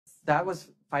that was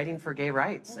fighting for gay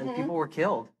rights, and people were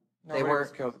killed. Nobody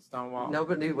was killed at Stonewall.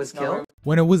 Nobody was killed.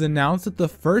 When it was announced that the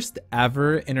first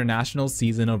ever international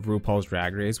season of RuPaul's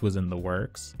Drag Race was in the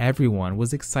works, everyone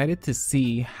was excited to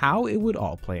see how it would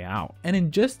all play out. And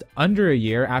in just under a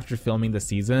year after filming the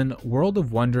season, World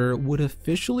of Wonder would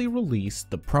officially release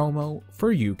the promo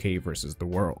for UK vs. the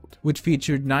World, which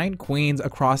featured 9 queens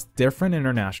across different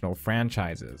international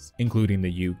franchises, including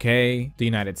the UK, the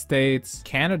United States,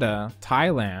 Canada,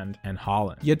 Thailand, and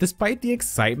Holland. Yet despite the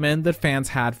excitement that fans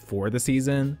had for the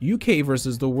season, UK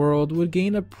vs. the World would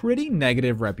gain a pretty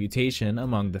negative reputation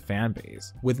among the fan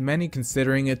base, with many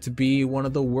considering it to be one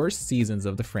of the worst seasons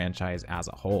of the franchise as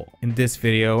a whole. In this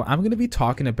video, I'm going to be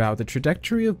talking about the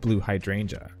trajectory of Blu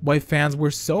Hydrangea, why fans were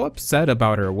so upset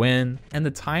about her win, and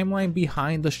the timeline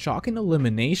behind the shocking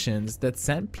eliminations that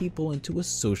sent people into a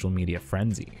social media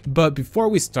frenzy. But before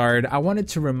we start, I wanted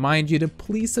to remind you to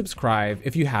please subscribe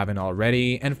if you haven't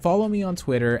already, and follow me on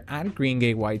Twitter at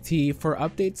GreenGateYT for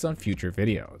updates on future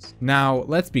videos. Now,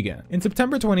 let's begin. In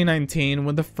September 2019,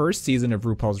 when the first season of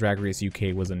RuPaul's Drag Race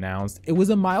UK was announced, it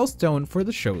was a milestone for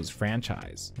the show's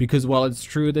franchise. Because while it's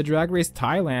true that Drag Race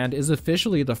Thailand is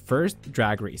officially the first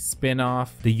Drag Race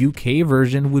spin-off, the UK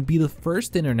version would be the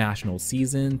first international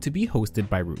season to be hosted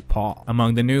by RuPaul.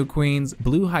 Among the new queens,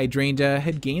 Blu Hydrangea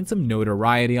had gained some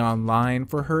notoriety online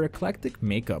for her eclectic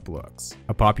makeup looks,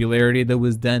 a popularity that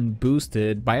was then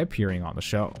boosted by appearing on the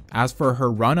show. As for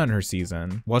her run on her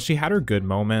season, while she had her good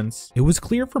moments, it was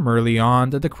clear from early on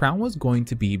that the crown was going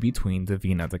to be between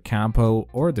Divina De Campo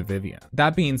or the Vivienne.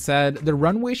 That being said, the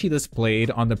runway she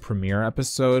displayed on the premiere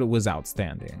episode was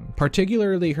outstanding,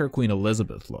 particularly her Queen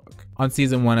Elizabeth look. On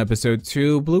season 1 episode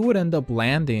 2, Blu would end up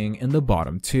landing in the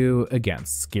bottom 2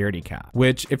 against Scaredy Cat,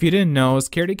 which, if you didn't know,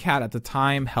 Scaredy Cat at the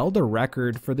time held a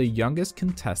record for the youngest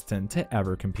contestant to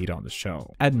ever compete on the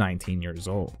show, at 19 years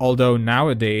old. Although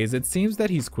nowadays it seems that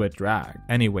he's quit drag.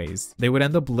 Anyways, they would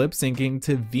end up lip syncing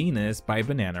to Venus by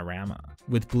Bananarama,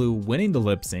 with Blu winning the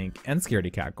lip sync and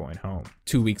Scaredy Cat going home.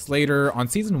 2 weeks later, on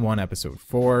season 1 episode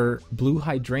 4, Blu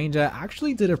Hydrangea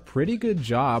actually did a pretty good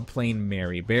job playing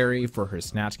Mary Berry for her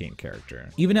Snatch Game character.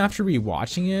 Even after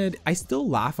rewatching it, I still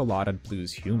laugh a lot at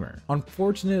Blu's humor.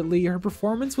 Unfortunately, her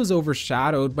performance was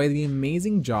overshadowed by the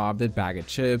amazing job that Bag of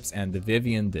Chips and the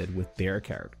Vivienne did with their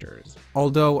characters.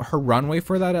 Although her runway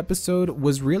for that episode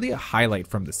was really a highlight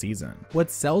from the season.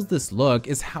 What sells this look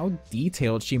is how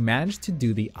detailed she managed to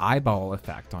do the eyeball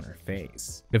effect on her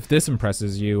face. If this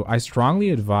impresses you, I strongly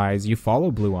advise you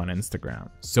follow Blu on Instagram.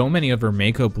 So many of her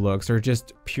makeup looks are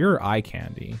just pure eye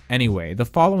candy. Anyway, the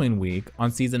following week,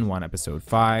 on season 1 episode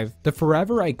 5, the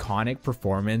forever iconic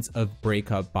performance of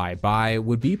Break Up Bye Bye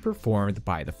would be performed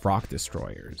by the Frock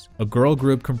Destroyers, a girl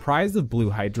group comprised of Blu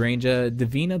Hydrangea,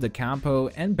 Divina De Campo,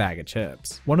 and Bag of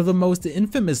Chips. One of the most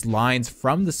infamous lines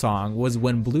from the song was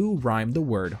when Blu rhymed the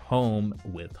word home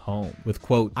with home, with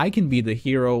quote, "I can be the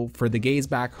hero for the gays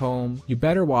back home, you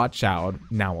better watch out,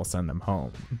 now we'll send them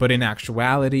home." But in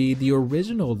actuality, the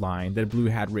original line that Blu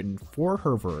had written for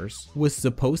her verse was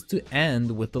supposed to end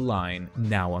with the line,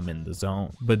 "Now I'm in the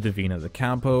zone." But Divina De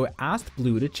Campo asked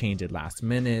Blu to change it last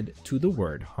minute to the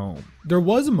word home. There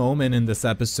was a moment in this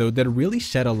episode that really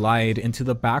shed a light into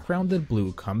the background that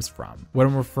Blu comes from. What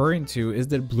I'm referring to is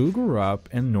that Blu grew up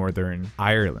in Northern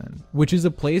Ireland, which is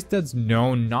a place that's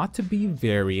known not to be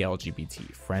very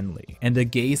LGBT friendly, and a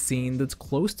gay scene that's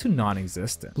close to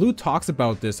non-existent. Blu talks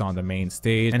about this on the main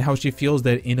stage and how she feels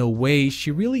that in a way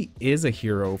she really is a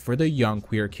hero for the young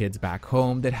queer kids back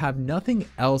home that have nothing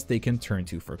else they can turn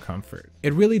to for comfort.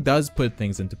 It really does put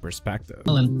things into perspective.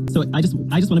 So I just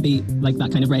want to be like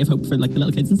that kind of ray of hope for like the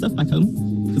little kids and stuff back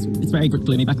home, because it's very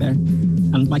gloomy back there,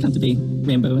 and why can't it be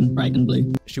rainbow and bright and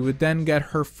blue? She would then get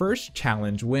her first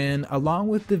challenge win along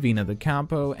with Divina De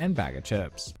Campo and Bag of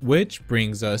Chips, which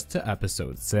brings us to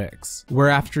episode 6, where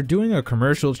after doing a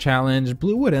commercial challenge,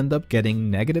 Blu would end up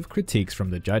getting negative critiques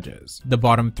from the judges. The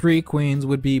bottom 3 queens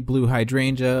would be Blu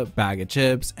Hydrangea, Bag of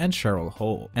Chips, and Cheryl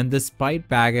Hole. And despite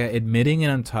Baga admitting in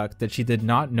Untucked that she did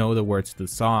not know the words to the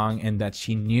song and that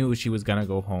she knew she was gonna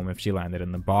go home if she landed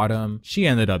in the bottom, she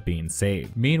ended up being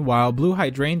saved. Meanwhile, Blu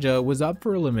Hydrangea was up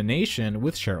for elimination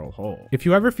with Cheryl Hole. If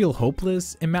you ever feel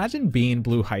hopeless, imagine being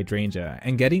Blu Hydrangea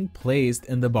and getting placed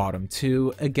in the bottom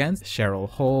 2 against Cheryl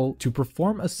Hole to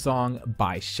perform a song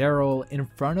by Cheryl in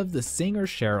front of the singer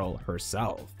Cheryl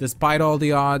herself. Despite all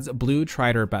the odds, Blu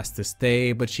tried her best to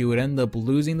stay, but she would end up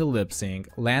losing the lip sync,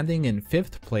 landing in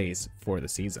 5th place for the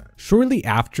season. Shortly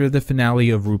after the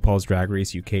finale of RuPaul's Drag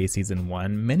Race UK Season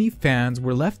 1, many fans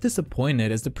were left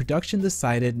disappointed as the production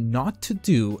decided not to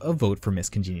do a vote for Miss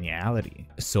Congeniality. reality.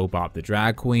 So Bob the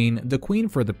Drag Queen, the queen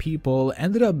for the people,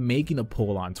 ended up making a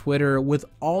poll on Twitter with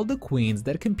all the queens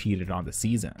that competed on the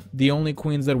season. The only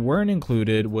queens that weren't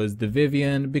included was the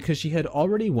Vivienne because she had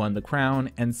already won the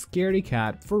crown, and Scaredy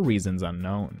Cat for reasons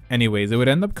unknown. Anyways, it would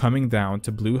end up coming down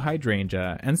to Blu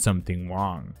Hydrangea and Something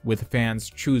Wrong, with fans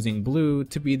choosing Blu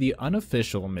to be the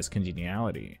unofficial Miss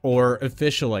Congeniality. Or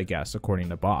official, I guess, according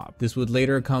to Bob. This would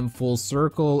later come full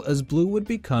circle as Blu would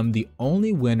become the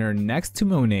only winner next to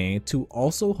Monet to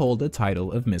also hold the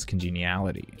title of Miss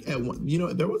Congeniality. And, you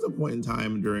know, there was a point in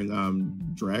time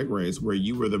during Drag Race where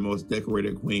you were the most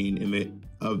decorated queen in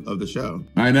of the show.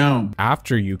 I know.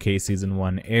 After UK Season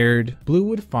 1 aired, Blu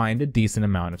would find a decent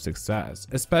amount of success,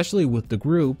 especially with the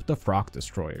group The Frock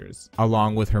Destroyers,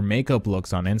 along with her makeup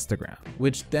looks on Instagram,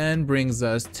 which then brings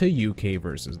us to UK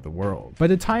versus the World. By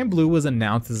the time Blu was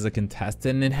announced as a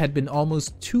contestant, it had been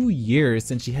almost 2 years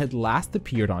since she had last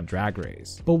appeared on Drag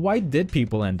Race. But why did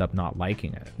people end up not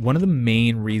liking it? One of the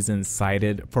main reasons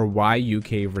cited for why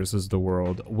UK versus the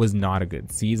World was not a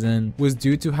good season was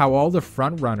due to how all the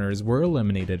frontrunners were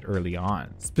eliminated early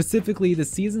on. Specifically, the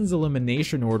season's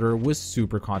elimination order was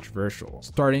super controversial,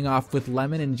 starting off with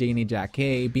Lemon and Janie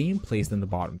Jacquet being placed in the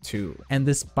bottom 2. And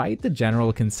despite the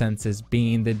general consensus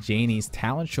being that Janie's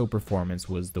talent show performance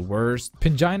was the worst,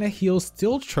 Pangina Heals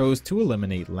still chose to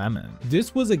eliminate Lemon.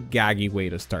 This was a gaggy way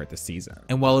to start the season.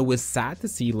 And while it was sad to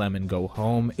see Lemon go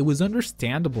home, it was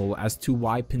understandable as to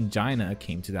why Pangina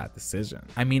came to that decision.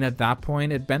 I mean, at that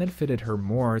point, it benefited her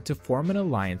more to form an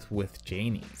alliance with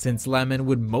Janie, since Lemon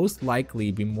would most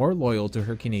likely be more loyal to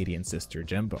her Canadian sister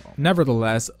Jimbo.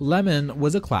 Nevertheless, Lemon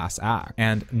was a class act,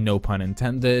 and no pun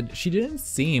intended, she didn't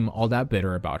seem all that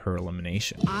bitter about her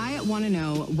elimination. I want to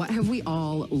know, what have we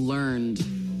all learned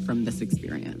from this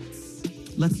experience?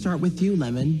 Let's start with you,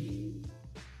 Lemon.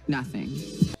 Nothing.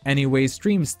 Anyway,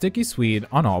 stream Sticky Sweet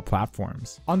on all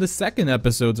platforms. On the second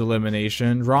episode's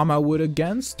elimination, drama would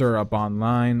again stir up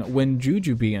online when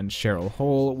Jujubee and Cheryl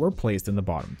Hole were placed in the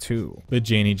bottom 2. But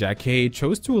Janie Jacquet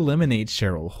chose to eliminate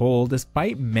Cheryl Hole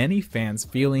despite many fans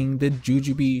feeling that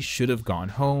Jujubee should have gone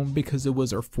home because it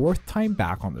was her 4th time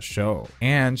back on the show,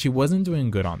 and she wasn't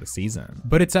doing good on the season.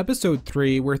 But it's episode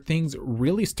 3 where things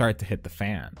really start to hit the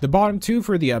fan. The bottom 2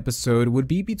 for the episode would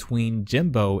be between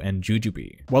Jimbo and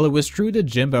Jujubee. While it was true that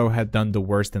Jimbo had done the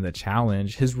worst in the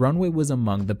challenge, his runway was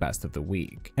among the best of the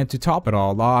week. And to top it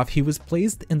all off, he was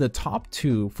placed in the top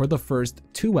 2 for the first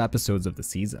 2 episodes of the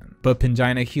season. But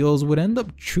Pangina Heals would end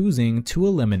up choosing to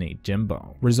eliminate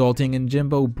Jimbo, resulting in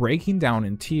Jimbo breaking down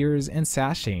in tears and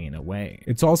sashaying away.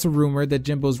 It's also rumored that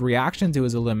Jimbo's reaction to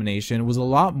his elimination was a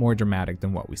lot more dramatic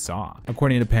than what we saw.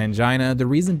 According to Pangina, the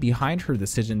reason behind her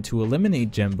decision to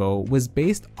eliminate Jimbo was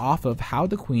based off of how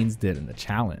the queens did in the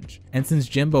challenge. And since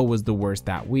Jimbo was the worst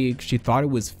that week, she thought it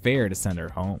was fair to send her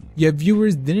home. Yet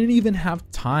viewers didn't even have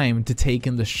time to take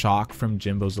in the shock from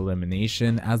Jimbo's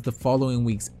elimination, as the following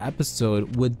week's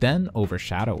episode would then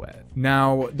overshadow it.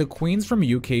 Now, the queens from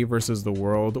UK versus the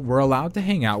World were allowed to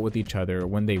hang out with each other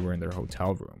when they were in their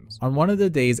hotel rooms. On one of the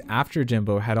days after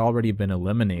Jimbo had already been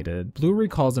eliminated, Blu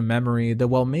recalls a memory that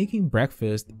while making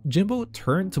breakfast, Jimbo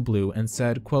turned to Blu and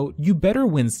said, quote, "You better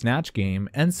win Snatch Game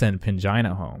and send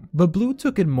Pangina home." But Blu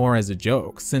took it more as a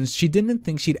joke, since she didn't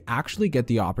think she'd actually get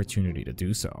the opportunity to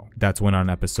do so. That's when on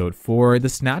episode 4, the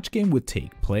Snatch Game would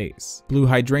take place. Blu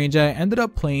Hydrangea ended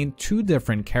up playing 2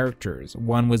 different characters.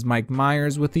 One was Mike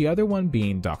Myers, with the other one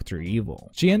being Dr.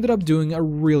 Evil. She ended up doing a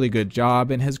really good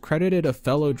job and has credited a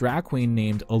fellow drag queen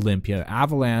named Olympia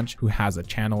Avalanche, who has a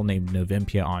channel named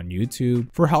Novimpia on YouTube,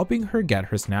 for helping her get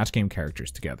her Snatch Game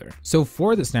characters together. So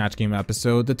for the Snatch Game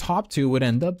episode, the top 2 would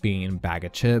end up being Bag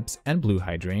of Chips and Blu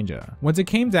Hydrangea. Once it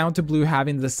came down to Blu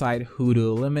having to decide who to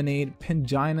eliminate,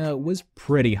 Pangina was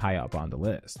pretty high up on the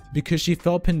list, because she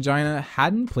felt Pangina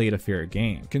hadn't played a fair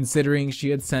game, considering she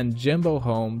had sent Jimbo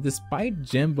home despite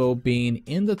Jimbo being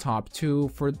in the top 2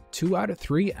 for 2 out of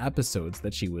 3 episodes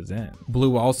that she was in.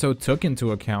 Blu also took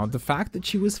into account the fact that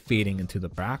she was fading into the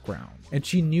background, and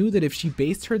she knew that if she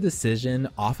based her decision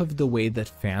off of the way that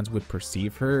fans would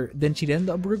perceive her, then she'd end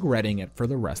up regretting it for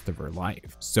the rest of her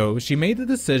life. So she made the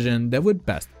decision that would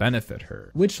best benefit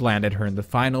her, which landed her in the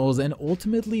finals and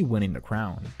ultimately winning the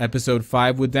crown. Episode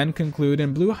 5 would then conclude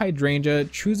in Blu Hydrangea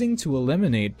choosing to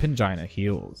eliminate Pangina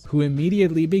Heals, who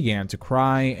immediately began to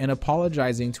cry and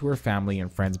apologizing to her family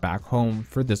and friends back home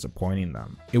for disappointing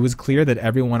them. It was clear that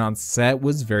everyone on set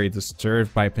was very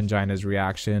disturbed by Pangina's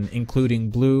reaction, including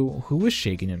Blu, who was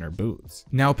shaking in her boots.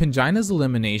 Now, Pangina's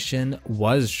elimination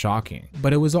was shocking,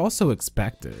 but it was also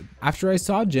expected. After I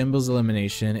saw Jimbo's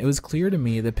elimination, it was clear to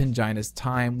me that Pangina's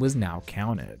time was now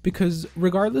counted, because Because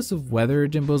regardless of whether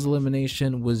Jimbo's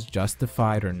elimination was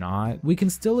justified or not, we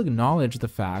can still acknowledge the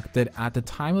fact that at the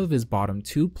time of his bottom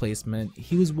 2 placement,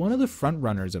 he was one of the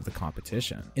frontrunners of the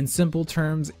competition. In simple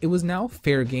terms, it was now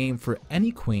fair game for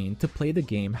any queen to play the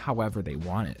game however they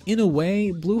wanted. In a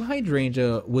way, Blu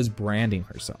Hydrangea was branding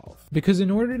herself. Because in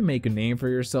order to make a name for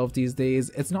yourself these days,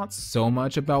 it's not so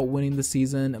much about winning the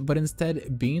season, but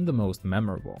instead being the most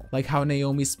memorable. Like how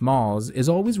Naomi Smalls is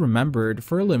always remembered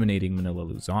for eliminating Manila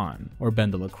Luzon, or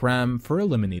Ben de la Creme for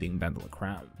eliminating Ben de la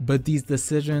Creme. But these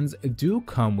decisions do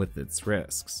come with its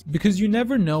risks, because you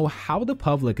never know how the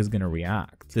public is going to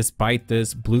react. Despite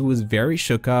this, Blu was very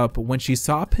shook up when she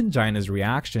saw Pangina's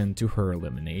reaction to her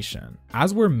elimination,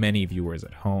 as were many viewers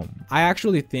at home. I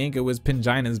actually think it was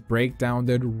Pangina's breakdown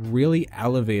that really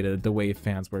elevated the way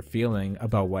fans were feeling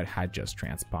about what had just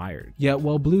transpired. Yet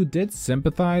while Blu did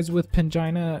sympathize with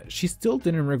Pangina, she still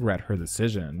didn't regret her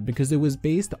decision because it was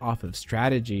based off of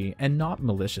strategy and not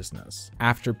maliciousness.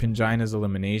 After Pangina's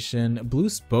elimination, Blu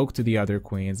spoke to the other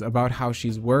queens about how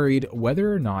she's worried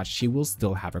whether or not she will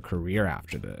still have a career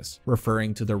after this,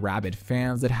 referring to the rabid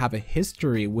fans that have a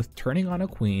history with turning on a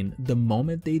queen the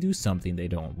moment they do something they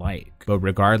don't like. But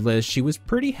regardless, she was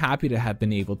pretty happy to have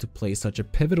been able to play such a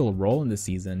pivotal role in the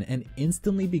season and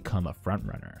instantly become a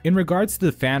frontrunner. In regards to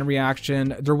the fan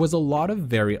reaction, there was a lot of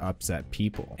very upset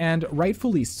people, and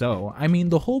rightfully so. I mean,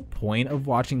 the whole point of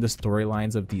watching the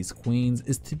storylines of these queens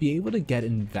is to be able to get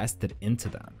invested into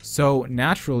them. So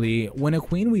naturally, when a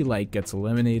queen we like gets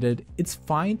eliminated, it's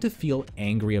fine to feel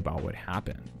angry about what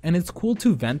happened, and it's cool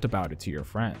to vent about it to your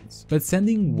friends. But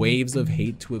sending waves of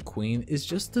hate to a queen is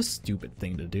just a stupid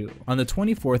thing to do. On the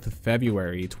 24th of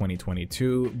February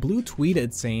 2022, Blu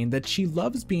tweeted saying that she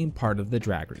loves being part of the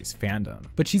Drag Race fandom,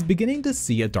 but she's beginning to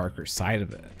see a darker side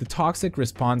of it. The toxic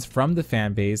response from the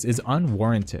fanbase is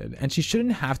unwarranted, and she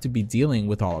shouldn't have to be dealing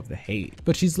with all of the hate,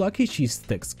 but she's lucky she's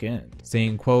thick-skinned,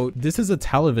 saying, quote, "This is a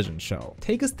television show.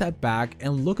 Take a step back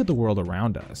and look at the world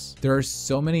around us. There are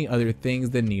so many other things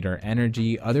that need our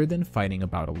energy other than fighting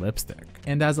about a lipstick."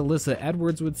 And as Alyssa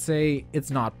Edwards would say,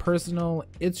 it's not personal,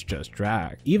 it's just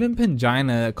drag. Even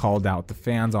Pangina called out the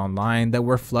fans online that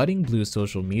were flooding Blu's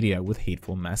social media with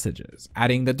hateful messages,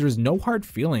 adding that there's no hard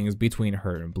feelings between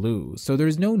her and Blu, so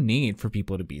there's no need for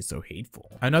people to be so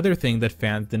hateful. Another thing that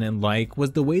fans didn't like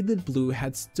was the way that Blu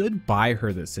had stood by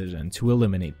her decision to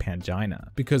eliminate Pangina,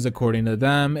 because according to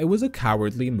them, it was a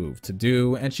cowardly move to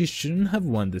do, and she shouldn't have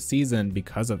won the season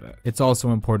because of it. It's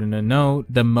also important to note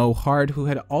that Mo Hart, who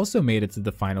had also made it to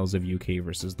the finals of UK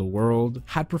versus the World,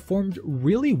 had performed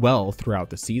really well throughout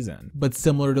the season, but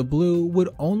similar to Blu, would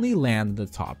only land in the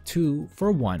top 2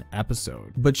 for 1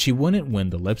 episode, but she wouldn't win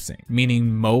the lip sync,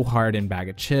 meaning Mo Hart and Bag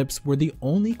of Chips were the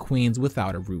only queens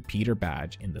without a repeater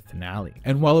badge in the finale.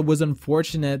 And while it was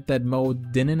unfortunate that Mo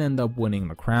didn't end up winning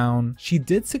the crown, she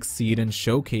did succeed in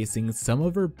showcasing some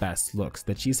of her best looks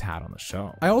that she's had on the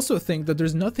show. I also think that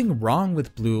there's nothing wrong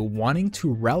with Blu wanting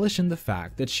to relish in the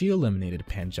fact that she eliminated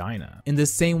Pangina, in the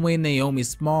same way Naomi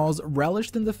Smalls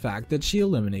relished in the fact that she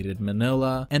eliminated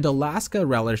Manila, and Alaska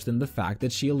relished in the fact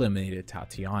that she eliminated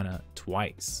Tatiana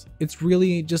twice. It's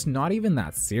really just not even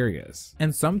that serious.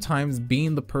 And sometimes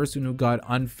being the person who got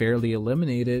unfairly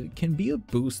eliminated can be a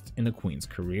boost in a queen's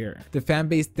career. The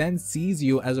fanbase then sees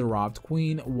you as a robbed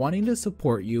queen, wanting to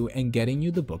support you and getting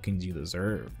you the bookings you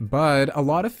deserve. But a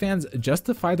lot of fans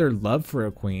justify their love for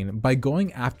a queen by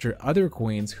going after other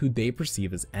queens who they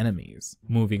perceive as enemies.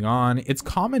 Moving on, it's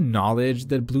common knowledge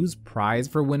that Blu's prize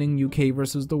for winning UK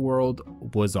versus the World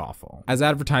was awful. As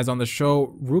advertised on the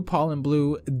show, RuPaul and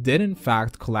Blu did in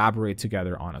fact collaborate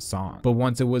together on a song, but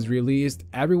once it was released,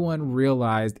 everyone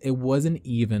realized it wasn't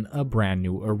even a brand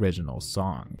new original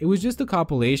song. It was just a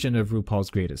compilation of RuPaul's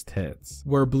greatest hits,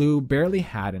 where Blu barely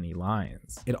had any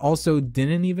lines. It also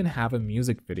didn't even have a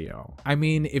music video. I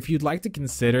mean, if you'd like to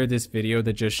consider this video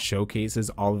that just showcases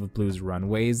all of Blu's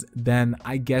runways, then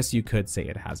I guess you could say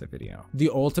it has a video. The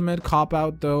ultimate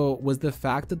cop-out though was the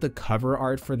fact that the cover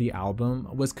art for the album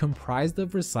was comprised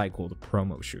of recycled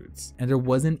promo shoots, and there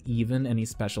wasn't even any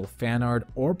special fan art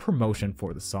or promotion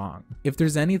for the song. If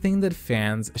there's anything that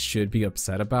fans should be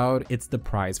upset about, it's the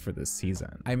prize for this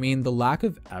season. I mean, the lack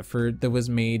of effort that was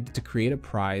made to create a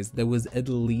prize that was at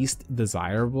least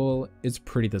desirable is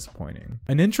pretty disappointing.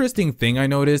 An interesting thing I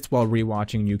noticed while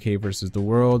rewatching UK versus the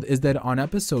World is that on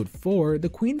episode 4, the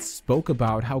queens spoke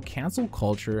about how cancel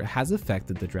culture has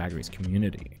affected the Drag Race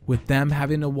community, with them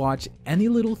having to watch any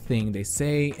little thing they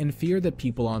say and fear that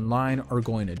people online are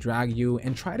going to drag you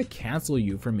and try to cancel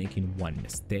you for making one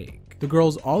mistake. The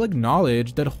girls all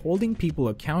acknowledge that holding people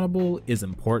accountable is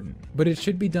important, but it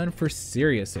should be done for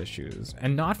serious issues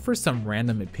and not for some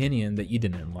random opinion that you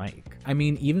didn't like. I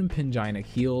mean, even Pangina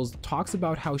Heals talks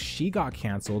about how she got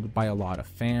cancelled by a lot of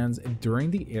fans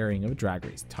during the airing of Drag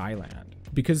Race Thailand,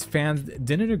 because fans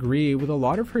didn't agree with a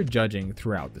lot of her judging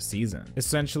throughout the season.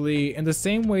 Essentially, in the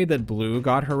same way that Blu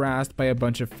got harassed by a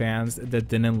bunch of fans that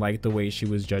didn't like the way she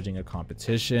was judging a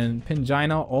competition,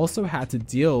 Pangina also had to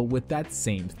deal with that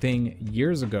same thing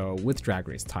years ago with Drag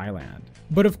Race Thailand.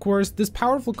 But of course, this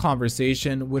powerful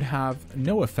conversation would have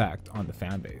no effect on the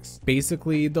fanbase.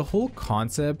 Basically, the whole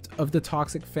concept of the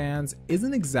toxic fans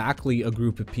isn't exactly a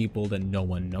group of people that no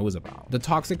one knows about. The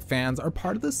toxic fans are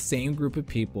part of the same group of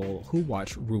people who watch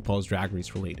RuPaul's Drag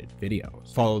Race related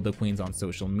videos, follow the queens on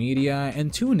social media,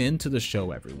 and tune in to the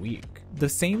show every week. The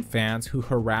same fans who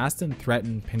harassed and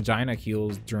threatened Pangina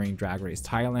Heals during Drag Race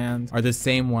Thailand are the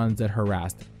same ones that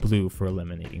harassed Blu for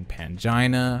eliminating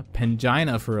Pangina,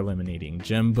 Pangina for eliminating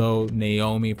Jimbo,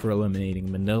 Naomi for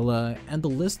eliminating Manila, and the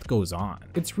list goes on.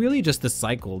 It's really just a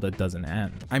cycle that doesn't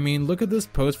end. I mean, look at this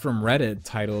post from Reddit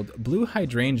titled Blu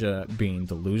Hydrangea being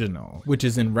delusional, which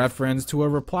is in reference to a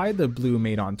reply that Blu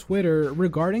made on Twitter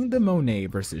regarding the Monet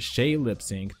vs. Shea lip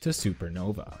sync to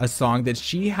Supernova, a song that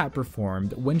she had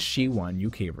performed when she won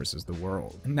UK vs. the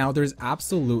World. Now, there's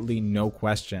absolutely no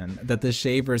question that the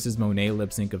Shea vs. Monet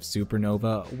lip sync of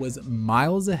Supernova was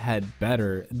miles ahead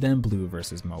better than Blu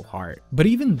vs. Mo Heart. But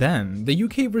even then, the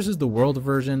UK vs. the World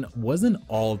version wasn't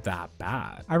all that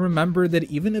bad. I remember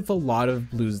that even if a lot of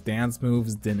Blu's dance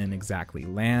moves didn't exactly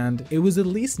land, it was at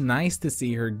least nice to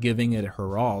see her giving it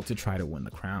her all to try to win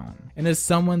the crown. And as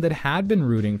someone that had been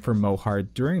rooting for Mo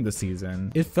Heart during the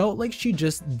season, it felt like she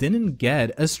just didn't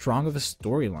get as strong of a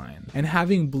storyline, and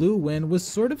having Blu win was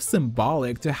sort of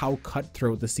symbolic to how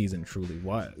cutthroat the season truly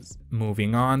was.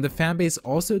 Moving on, the fanbase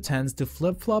also tends to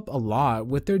flip-flop a lot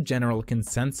with their general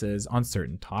consensus on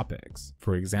certain topics.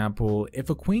 For example, if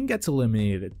a queen gets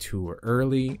eliminated too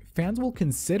early, fans will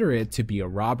consider it to be a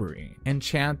robbery and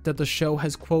chant that the show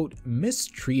has, quote,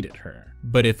 mistreated her.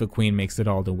 But if a queen makes it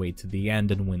all the way to the end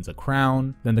and wins a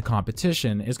crown, then the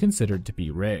competition is considered to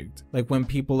be rigged. Like when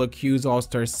people accuse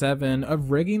All-Star 7 of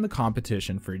rigging the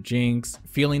competition for Jinx,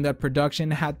 feeling that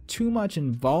production had too much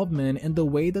involvement in the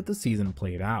way that the season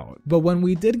played out. But when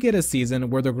we did get a season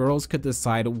where the girls could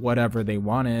decide whatever they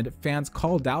wanted, fans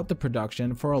called out the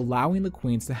production for allowing the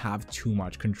queens to have too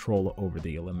much control over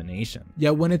the elimination.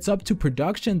 Yet when it's up to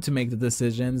production to make the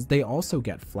decisions, they also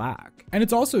get flack. And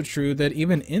it's also true that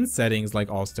even in settings like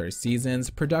All-Star seasons,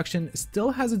 production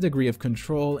still has a degree of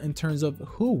control in terms of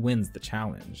who wins the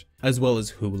challenge, as well as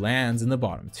who lands in the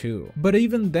bottom two. But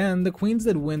even then, the queens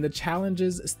that win the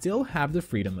challenges still have the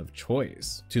freedom of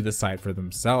choice to decide for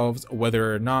themselves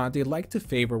whether or not they'd like to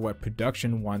favor what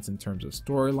production wants in terms of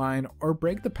storyline or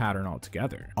break the pattern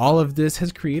altogether. All of this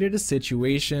has created a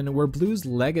situation where Blu's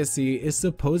legacy is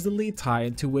supposedly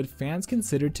tied to what fans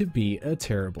consider to be a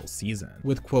terrible season,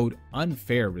 with, quote,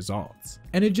 unfair results.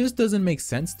 And it just doesn't make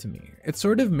sense to me. It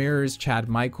sort of mirrors Chad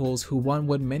Michaels, who won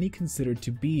what many consider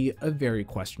to be a very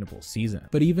questionable season.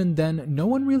 But even then, no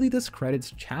one really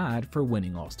discredits Chad for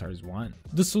winning All-Stars 1.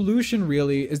 The solution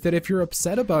really is that if you're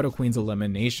upset about a queen's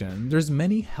elimination, there's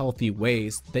many healthy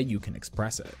ways that you can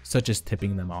express it, such as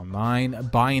tipping them online,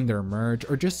 buying their merch,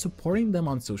 or just supporting them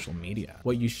on social media.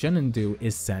 What you shouldn't do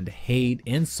is send hate,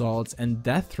 insults, and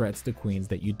death threats to queens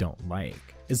that you don't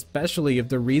like, especially if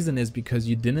the reason is because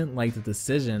you didn't like the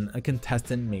decision a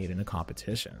contestant made in a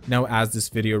competition. Now, as this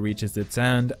video reaches its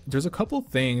end, there's a couple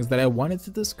things that I wanted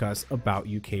to discuss about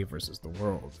UK vs. the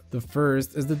World. The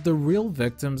first is that the real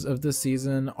victims of this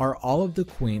season are all of the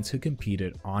queens who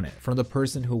competed on it, from the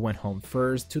person who went home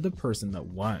first to the person that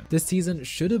won. This season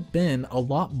should have been a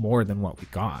lot more than what we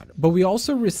got. But we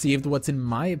also received what's, in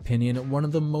my opinion, one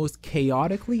of the most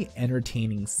chaotically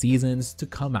entertaining seasons to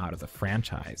come out of the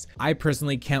franchise. I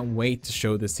personally can't wait to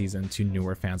show this season to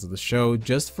newer fans of the show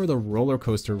just for the roller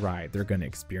coaster ride they're gonna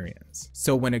experience.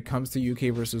 So when it comes to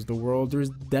UK vs. the World,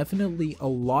 there's definitely a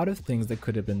lot of things that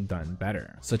could have been done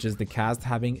better, such as the cast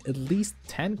having at least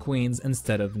 10 queens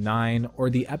instead of 9, or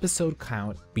the episode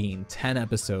count being 10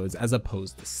 episodes as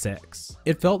opposed to 6.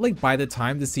 It felt like by the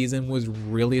time the season was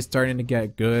really starting to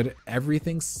get good,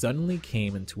 everything suddenly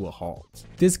came into a halt.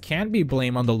 This can be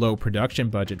blamed on the low production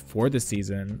budget for the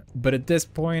season, but at this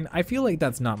point, I feel like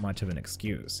that's not much of an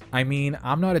excuse. I mean,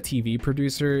 I'm not a TV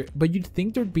producer, but you'd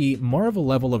think there'd be more of a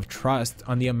level of trust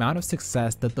on the amount of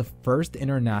success that the first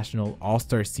international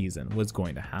All-Star season was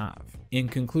going to have. In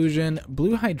conclusion,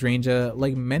 Blu Hydrangea,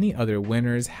 like many other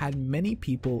winners, had many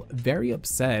people very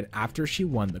upset after she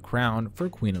won the crown for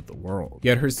Queen of the World.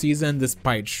 Yet her season,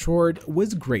 despite short,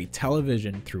 was great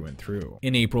television through and through.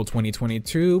 In April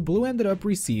 2022, Blu ended up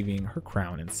receiving her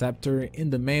crown and scepter in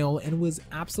the mail and was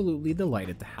absolutely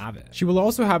delighted to have it. She will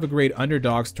also have a great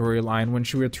underdog storyline when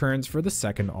she returns for the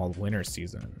second all-winner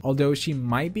season, although she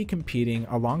might be competing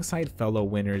alongside fellow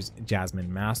winners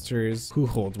Jasmine Masters, who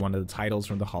holds one of the titles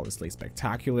from the Holiday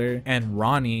Spectacular, and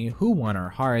Ronnie, who won our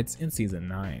hearts in season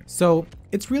 9. So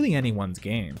it's really anyone's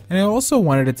game. And I also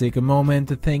wanted to take a moment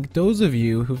to thank those of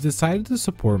you who've decided to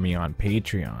support me on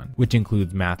Patreon, which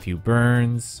includes Matthew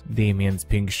Burns, Damien's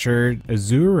Pink Shirt,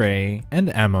 Azure, and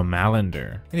Emma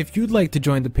Malander. And if you'd like to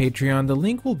join the Patreon, the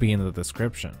link will be in the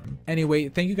description. Anyway,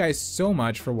 thank you guys so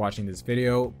much for watching this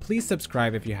video. Please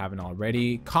subscribe if you haven't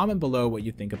already. Comment below what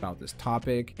you think about this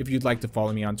topic. If you'd like to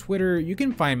follow me on Twitter, you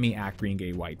can find me at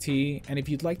GreenGayYT. And if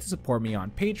you'd like to support me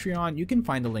on Patreon, you can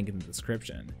find the link in the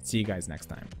description. See you guys next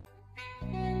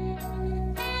time.